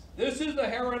heresies. This is the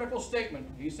heretical statement.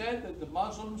 He said that the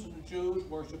Muslims and the Jews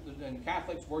and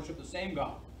Catholics worship the same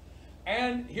God.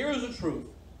 And here's the truth.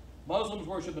 Muslims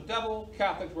worship the devil,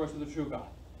 Catholics worship the true God.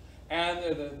 And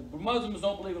the Muslims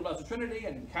don't believe in the Blessed Trinity,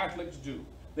 and Catholics do.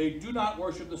 They do not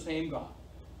worship the same God.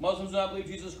 Muslims do not believe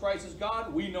Jesus Christ is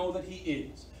God. We know that he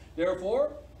is.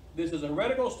 Therefore, this is a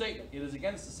heretical statement. It is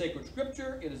against the sacred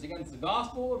scripture. It is against the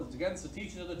gospel. It is against the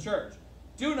teaching of the church.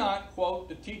 Do not quote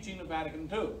the teaching of Vatican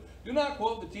II. Do not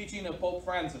quote the teaching of Pope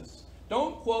Francis.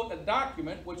 Don't quote a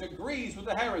document which agrees with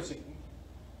the heresy.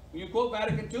 When you quote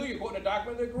Vatican II, you're quoting a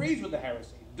document that agrees with the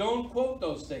heresy. Don't quote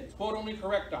those things. Quote only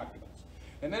correct documents.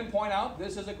 And then point out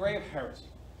this is a grave heresy.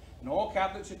 And all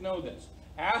Catholics should know this.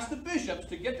 Ask the bishops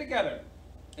to get together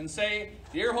and say,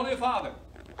 dear Holy Father,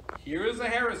 here is a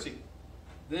heresy.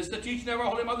 This is the teaching of our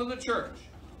Holy Mother the Church.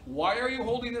 Why are you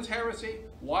holding this heresy?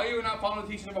 Why are you not following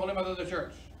the teaching of our Holy Mother the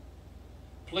Church?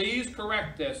 Please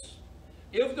correct this.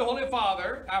 If the Holy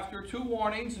Father, after 2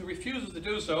 warnings, refuses to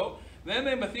do so, then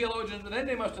they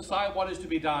must decide what is to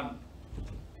be done.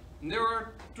 And there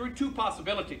are 2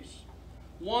 possibilities.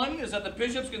 One is that the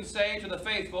bishops can say to the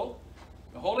faithful,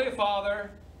 the Holy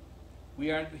Father,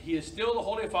 he is still the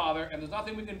Holy Father, and there's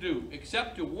nothing we can do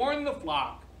except to warn the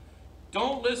flock.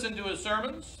 Don't listen to his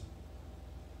sermons.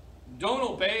 Don't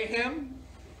obey him.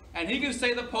 And he can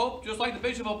say the Pope, just like the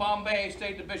Bishop of Bombay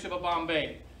stayed the Bishop of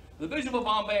Bombay. The Bishop of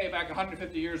Bombay, back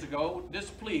 150 years ago,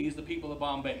 displeased the people of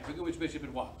Bombay. I forget which bishop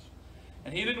it was.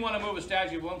 And he didn't want to move a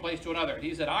statue from one place to another.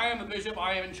 He said, I am the bishop,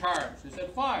 I am in charge. They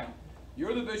said, fine,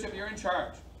 you're the bishop, you're in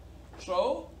charge.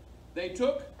 So they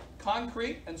took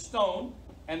concrete and stone,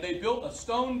 and they built a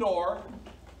stone door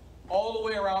all the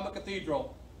way around the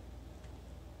cathedral.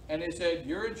 And they said,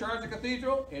 you're in charge of the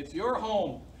cathedral, it's your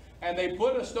home. And they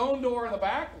put a stone door in the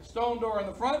back, a stone door in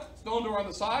the front, stone door on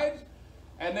the sides,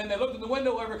 and then they looked in the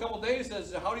window every couple of days and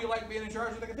says, how do you like being in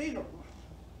charge of the cathedral?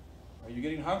 Are you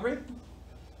getting hungry?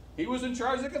 He was in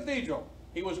charge of the cathedral.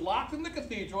 He was locked in the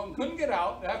cathedral and couldn't get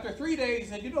out. And after 3 days, he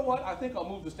said, you know what? I think I'll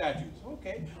move the statues.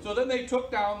 Okay. So then they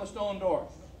took down the stone doors.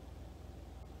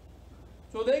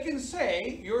 So they can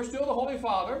say, you're still the Holy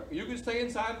Father. You can stay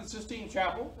inside the Sistine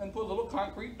Chapel and put a little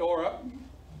concrete door up.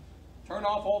 Turn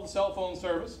off all the cell phone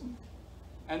service.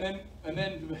 And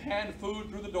then hand food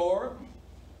through the door.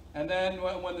 And then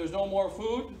when there's no more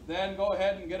food, then go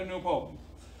ahead and get a new pope.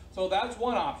 So that's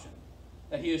one option.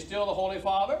 That he is still the Holy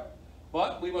Father,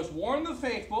 but we must warn the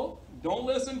faithful, don't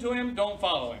listen to him, don't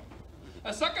follow him.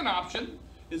 A second option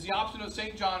is the option of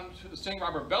St.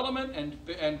 Robert Bellarmine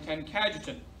and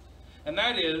Cajetan. And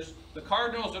that is, the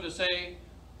cardinals are to say,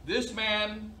 this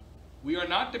man, we are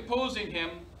not deposing him,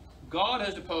 God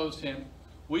has deposed him.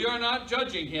 We are not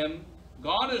judging him,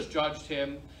 God has judged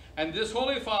him. And this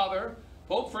Holy Father,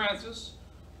 Pope Francis,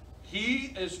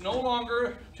 he is no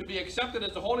longer to be accepted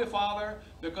as the Holy Father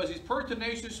because he's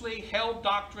pertinaciously held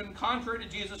doctrine contrary to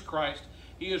Jesus Christ.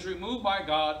 He is removed by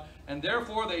God, and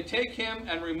therefore they take him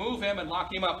and remove him and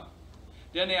lock him up.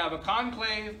 Then they have a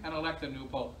conclave and elect a new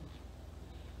pope.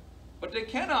 But they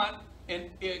cannot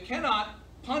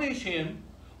punish him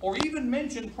or even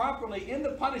mention properly in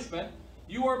the punishment,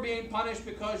 you are being punished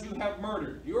because you have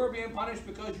murdered. You are being punished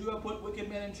because you have put wicked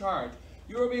men in charge.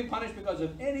 You are being punished because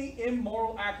of any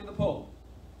immoral act of the Pope.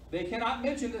 They cannot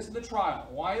mention this in the trial.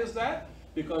 Why is that?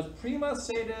 Because prima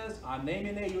sedes a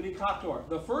nemine judicator.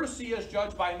 The first see is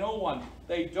judged by no one.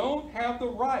 They don't have the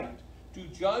right to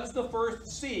judge the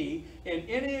first see in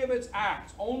any of its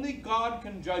acts. Only God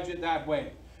can judge it that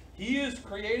way. He is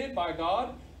created by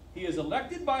God. He is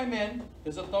elected by men.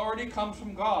 His authority comes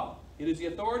from God. It is the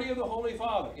authority of the Holy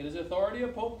Father. It is the authority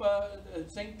of Pope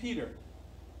St. Peter.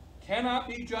 Cannot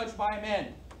be judged by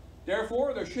men.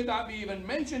 Therefore, there should not be even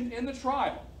mentioned in the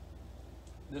trial.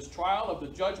 this trial of the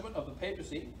judgment of the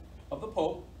papacy, of the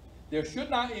Pope, there should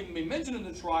not even be mentioned in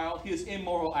the trial his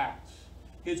immoral acts,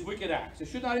 his wicked acts. It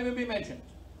should not even be mentioned.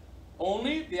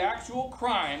 Only the actual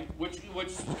crime, which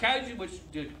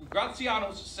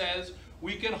Graziano says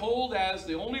we can hold as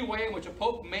the only way in which a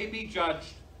pope may be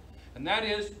judged, and that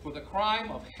is for the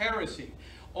crime of heresy.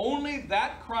 Only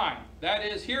that crime, that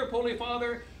is, here, Holy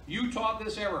Father, you taught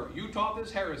this error, you taught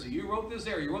this heresy, you wrote this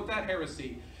error, you wrote that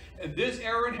heresy. And this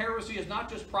error and heresy is not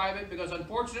just private, because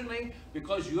unfortunately,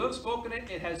 because you have spoken it,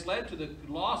 it has led to the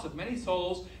loss of many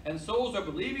souls, and souls are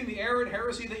believing the error and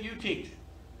heresy that you teach.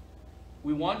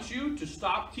 We want you to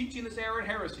stop teaching this error and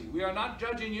heresy. We are not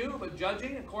judging you, but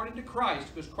judging according to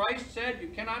Christ, because Christ said you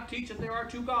cannot teach that there are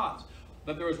two gods.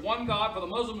 That there is one God for the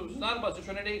Muslims, which is not the Blessed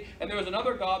Trinity, and there is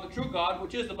another God, the true God,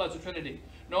 which is the Blessed Trinity.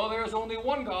 No, there is only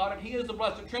one God, and He is the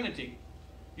Blessed Trinity.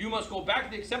 You must go back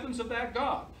to the acceptance of that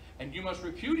God, and you must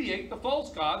repudiate the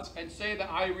false gods and say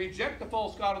that I reject the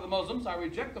false God of the Muslims, I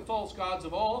reject the false gods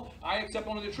of all, I accept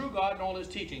only the true God and all His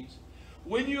teachings.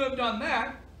 When you have done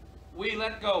that, we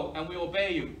let go and we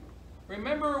obey you.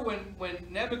 Remember when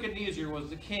Nebuchadnezzar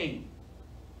was the king,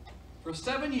 for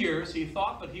 7 years he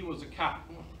thought that he was a cow.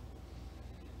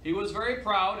 He was very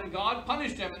proud, and God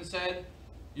punished him and said,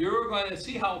 you're going to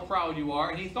see how proud you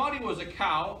are. And he thought he was a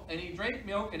cow, and he drank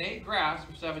milk and ate grass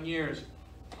for 7 years.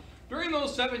 During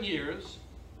those 7 years,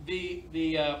 the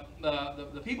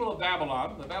people of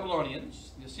Babylon, the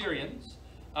Babylonians, the Assyrians,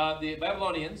 the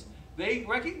Babylonians, they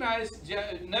recognized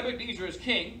Nebuchadnezzar as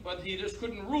king, but he just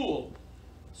couldn't rule.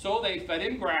 So they fed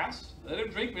him grass, let him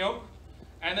drink milk,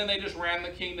 and then they just ran the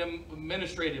kingdom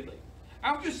administratively.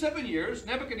 After 7 years,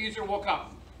 Nebuchadnezzar woke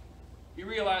up. He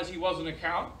realized he wasn't a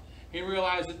cow. He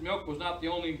realized that milk was not the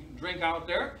only drink out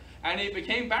there, and he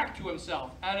became back to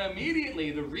himself. And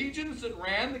immediately, the regions that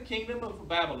ran the kingdom of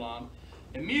Babylon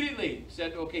immediately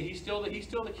said, okay, he's still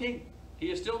the king.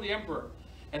 He is still the emperor.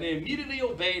 And they immediately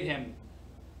obeyed him.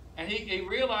 And he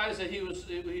realized that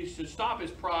he should stop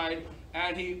his pride,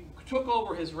 and he took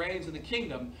over his reins in the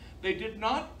kingdom. They did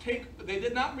not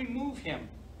remove him,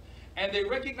 and they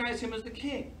recognized him as the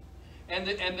king.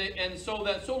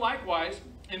 So likewise,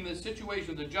 in the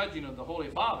situation of the judging of the Holy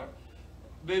Father,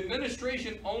 the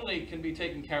administration only can be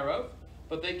taken care of,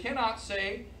 but they cannot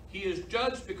say he is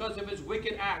judged because of his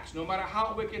wicked acts, no matter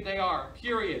how wicked they are,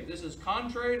 period. This is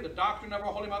contrary to the doctrine of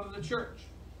our Holy Mother, the Church.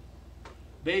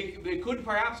 They could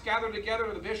perhaps gather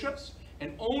together the bishops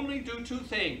and only do two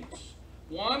things.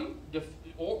 One,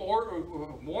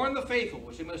 warn the faithful,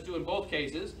 which they must do in both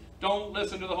cases. Don't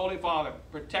listen to the Holy Father.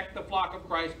 Protect the flock of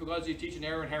Christ because he's teaching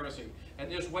error and heresy.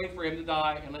 And just wait for him to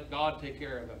die and let God take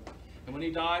care of him. And when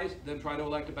he dies, then try to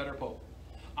elect a better pope.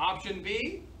 Option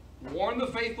B, warn the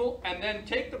faithful and then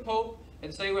take the pope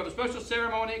and say we have a special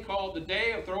ceremony called the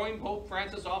Day of Throwing Pope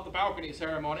Francis Off the Balcony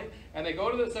ceremony. And they go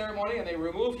to the ceremony and they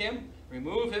remove him,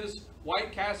 remove his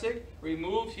white cassock,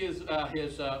 remove his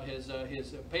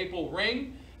papal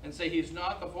ring, and say he's no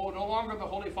longer the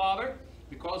Holy Father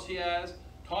because he has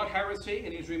taught heresy,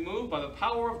 and he's removed by the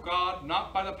power of God,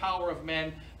 not by the power of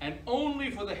men, and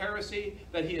only for the heresy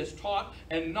that he has taught,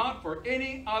 and not for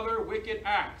any other wicked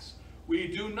acts. We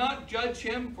do not judge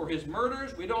him for his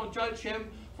murders. We don't judge him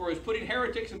for his putting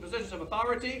heretics in positions of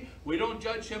authority. We don't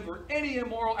judge him for any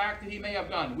immoral act that he may have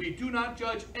done. We do not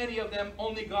judge any of them.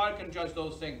 Only God can judge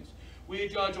those things. We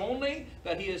judge only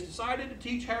that he has decided to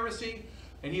teach heresy,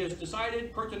 and he has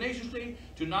decided pertinaciously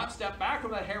to not step back from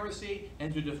that heresy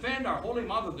and to defend our Holy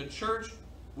Mother, the Church.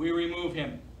 We remove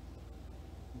him.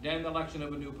 Then the election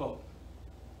of a new pope.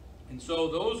 And so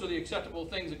those are the acceptable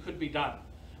things that could be done,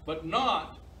 but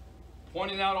not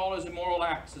pointing out all his immoral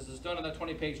acts as is done in that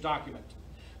 20-page document,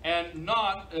 and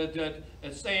not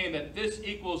saying that this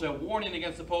equals a warning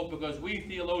against the Pope because we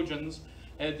theologians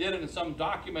did it in some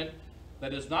document that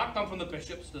does not come from the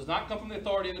bishops, does not come from the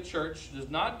authority of the church,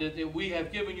 we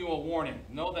have given you a warning.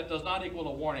 No, that does not equal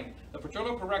a warning. The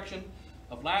fraternal correction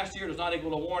of last year does not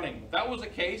equal a warning. If that was the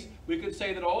case, we could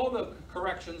say that all the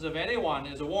corrections of anyone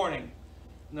is a warning.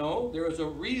 No, there is a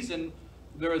reason,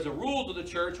 there is a rule to the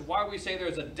church why we say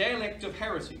there's a delict of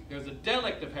heresy. There's a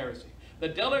delict of heresy. The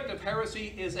delict of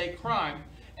heresy is a crime,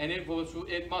 and it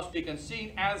must be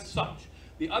conceived as such.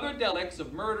 The other delicts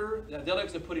of murder, the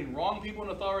delicts of putting wrong people in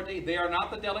authority, they are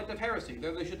not the delict of heresy.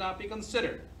 They should not be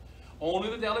considered. Only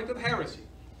the delict of heresy.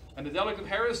 And the delict of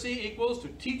heresy equals to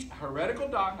teach a heretical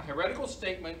doctrine, a heretical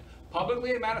statement,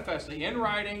 publicly and manifestly, in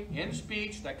writing, in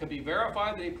speech, that can be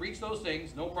verified that he preached those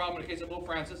things. No problem in the case of Pope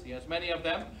Francis. He has many of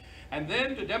them. And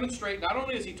then to demonstrate not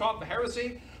only has he taught the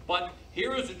heresy, but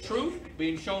here is the truth,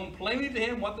 being shown plainly to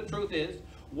him what the truth is.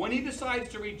 When he decides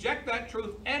to reject that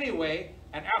truth anyway,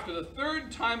 And after the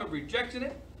third time of rejecting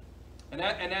it, and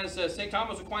as St.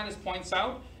 Thomas Aquinas points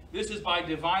out, this is by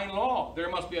divine law. There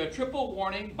must be a triple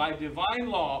warning by divine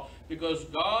law, because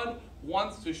God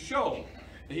wants to show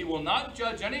that he will not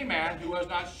judge any man who has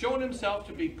not shown himself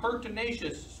to be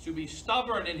pertinacious, to be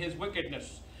stubborn in his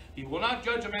wickedness. He will not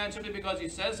judge a man simply because he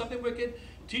says something wicked,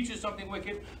 teaches something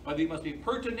wicked, but he must be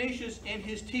pertinacious in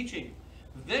his teaching.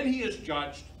 Then he is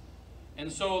judged.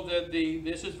 And so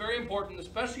this is very important,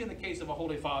 especially in the case of a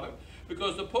Holy Father,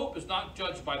 because the Pope is not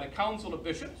judged by the Council of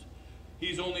Bishops.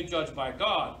 He's only judged by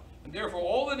God. And therefore,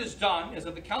 all that is done is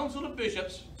that the Council of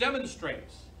Bishops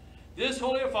demonstrates this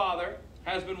Holy Father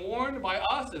has been warned by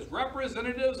us as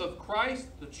representatives of Christ,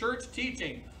 the church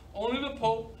teaching. Only the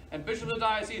Pope and bishops of the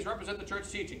diocese represent the church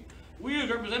teaching. We as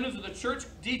representatives of the church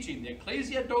teaching, the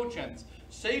Ecclesia Docens,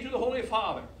 say to the Holy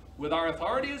Father, with our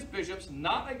authority as bishops,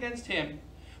 not against him,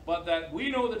 but that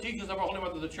we know the teachings of our Holy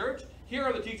Mother the Church. Here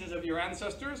are the teachings of your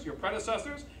ancestors, your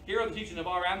predecessors. Here are the teachings of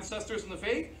our ancestors in the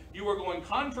faith. You are going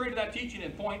contrary to that teaching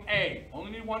in point A.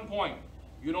 Only need one point.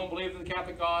 You don't believe that the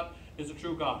Catholic God is a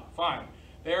true God. Fine.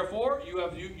 Therefore, you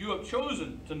have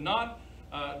chosen to not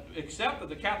accept that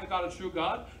the Catholic God is true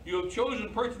God. You have chosen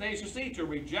pertinaciously to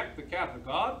reject the Catholic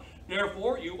God.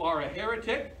 Therefore, you are a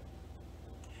heretic.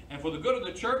 And for the good of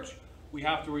the church, we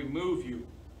have to remove you.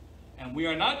 And we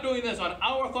are not doing this on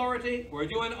our authority. We're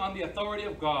doing it on the authority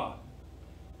of God.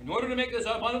 In order to make this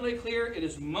abundantly clear, it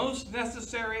is most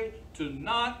necessary to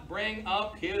not bring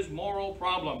up his moral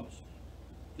problems.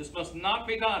 This must not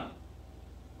be done.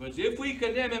 Because if we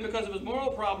condemn him because of his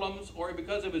moral problems or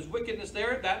because of his wickedness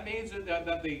there, that means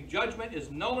that the judgment is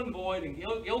null and void and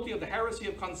guilty of the heresy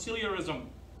of conciliarism.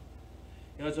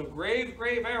 And it's a grave,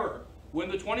 grave error when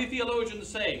the 20 theologians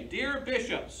say, dear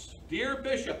bishops,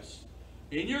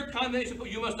 in your condemnation,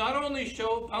 you must not only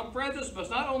show, Pope Francis must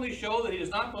not only show that he does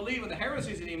not believe in the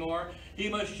heresies anymore, he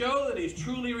must show that he's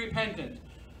truly repentant.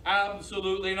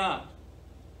 Absolutely not.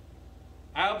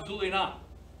 Absolutely not.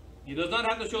 He does not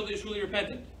have to show that he's truly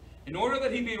repentant. In order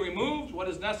that he be removed, what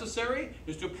is necessary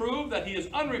is to prove that he is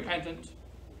unrepentant,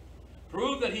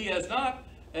 prove that he has not,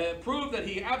 prove that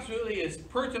he absolutely is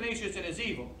pertinacious in his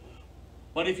evil.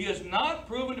 But if he is not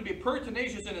proven to be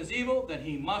pertinacious in his evil, then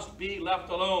he must be left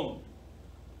alone.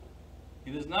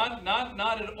 It is not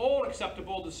at all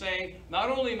acceptable to say,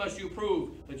 not only must you prove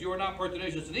that you are not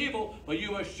pertinacious in evil, but you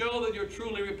must show that you're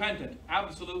truly repentant.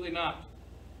 Absolutely not.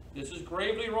 This is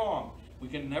gravely wrong. We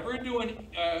can never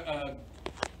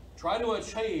try to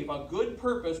achieve a good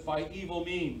purpose by evil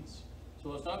means. So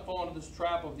let's not fall into this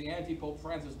trap of the anti-Pope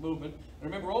Francis movement. And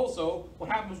remember also,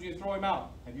 what happens when you throw him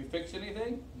out? Have you fixed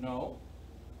anything? No.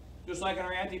 Just like in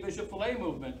our anti-Bishop Fillet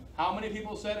movement, how many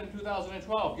people said in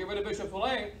 2012, get rid of Bishop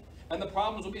Fillet, and the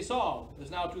problems will be solved? It's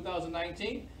now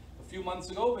 2019. A few months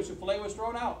ago, Bishop Fillet was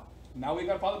thrown out. Now we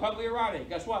got Father Pagliarani.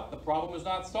 Guess what? The problem is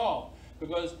not solved.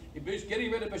 Because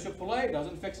getting rid of Bishop Fillet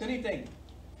doesn't fix anything.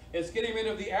 It's getting rid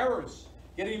of the errors.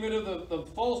 Getting rid of the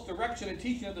false direction and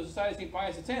teaching of the Society of St.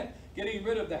 Pius X. Getting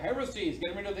rid of the heresies.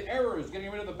 Getting rid of the errors.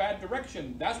 Getting rid of the bad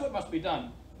direction. That's what must be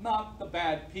done. Not the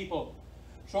bad people.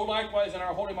 So likewise in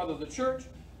our Holy Mother the Church,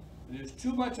 there's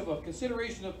too much of a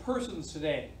consideration of persons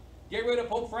today. Get rid of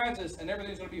Pope Francis and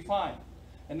everything's going to be fine.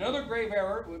 Another grave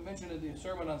error, we mentioned in the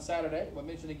sermon on Saturday, but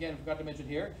mentioned again, forgot to mention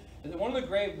here, is that one of the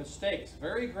grave mistakes,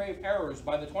 very grave errors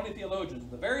by the 20 theologians,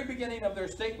 at the very beginning of their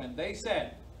statement, they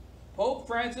said, Pope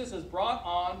Francis has brought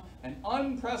on an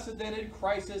unprecedented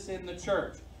crisis in the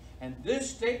Church. And this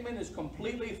statement is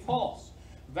completely false.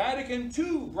 Vatican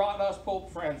II brought us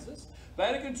Pope Francis.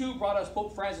 Vatican II brought us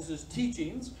Pope Francis's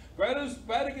teachings.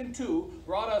 Vatican II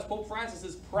brought us Pope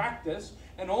Francis's practice.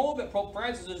 And all that Pope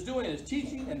Francis is doing is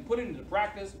teaching and putting into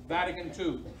practice Vatican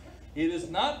II. It is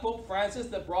not Pope Francis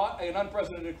that brought an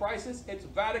unprecedented crisis. It's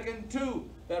Vatican II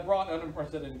that brought an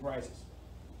unprecedented crisis.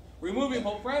 Removing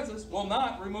Pope Francis will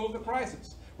not remove the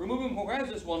crisis. Removing Pope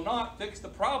Francis will not fix the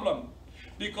problem,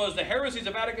 because the heresies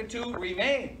of Vatican II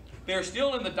remain. They're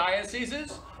still in the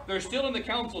dioceses. They're still in the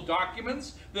council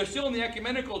documents. They're still in the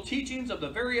ecumenical teachings of the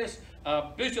various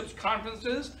bishops'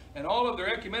 conferences and all of their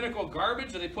ecumenical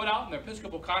garbage that they put out in their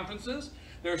episcopal conferences.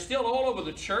 They're still all over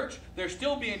the church. They're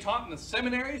still being taught in the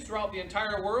seminaries throughout the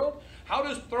entire world. How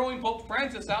does throwing Pope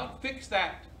Francis out fix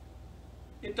that?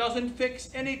 It doesn't fix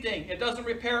anything. It doesn't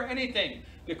repair anything.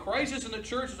 The crisis in the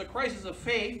church is a crisis of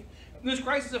faith. This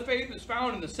crisis of faith is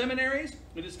found in the seminaries.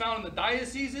 It is found in the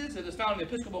dioceses. It is found in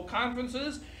the episcopal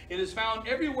conferences. It is found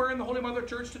everywhere in the Holy Mother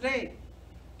Church today.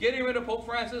 Getting rid of Pope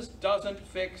Francis doesn't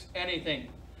fix anything.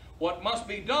 What must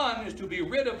be done is to be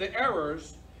rid of the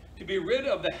errors, to be rid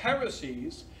of the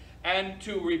heresies, and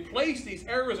to replace these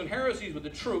errors and heresies with the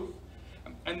truth.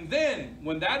 And then,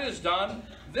 when that is done,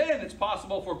 then it's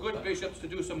possible for good bishops to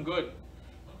do some good.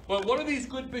 But what are these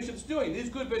good bishops doing? These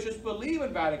good bishops believe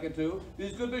in Vatican II.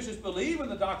 These good bishops believe in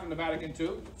the doctrine of Vatican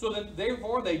II. So that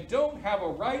therefore they don't have a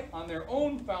right on their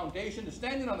own foundation, to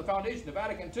standing on the foundation of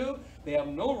Vatican II. They have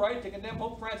no right to condemn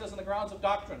Pope Francis on the grounds of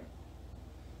doctrine.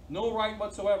 No right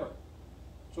whatsoever.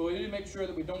 So we need to make sure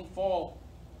that we don't fall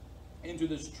into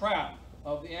this trap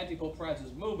of the anti-Pope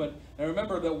Francis movement. And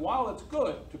remember that while it's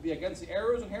good to be against the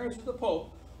errors and heresies of the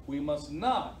Pope, we must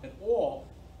not at all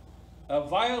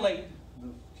violate the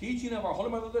teaching of our Holy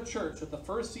Mother the Church, that the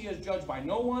first see is judged by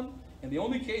no one, and the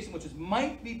only case in which it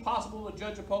might be possible to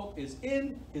judge a Pope is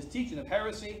in his teaching of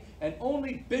heresy, and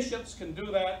only bishops can do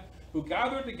that, who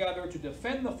gather together to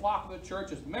defend the flock of the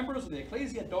Church as members of the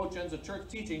Ecclesia Docens, the Church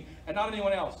teaching, and not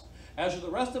anyone else. As for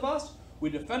the rest of us, we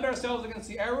defend ourselves against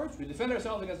the errors, we defend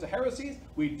ourselves against the heresies,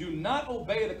 we do not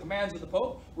obey the commands of the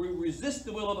Pope, we resist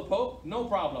the will of the Pope, no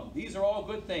problem. These are all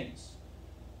good things.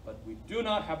 But we do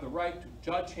not have the right to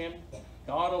judge him.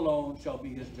 God alone shall be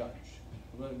his judge.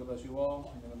 God bless you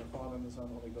all. In the name of the Father, and the Son,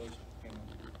 and the Holy Ghost.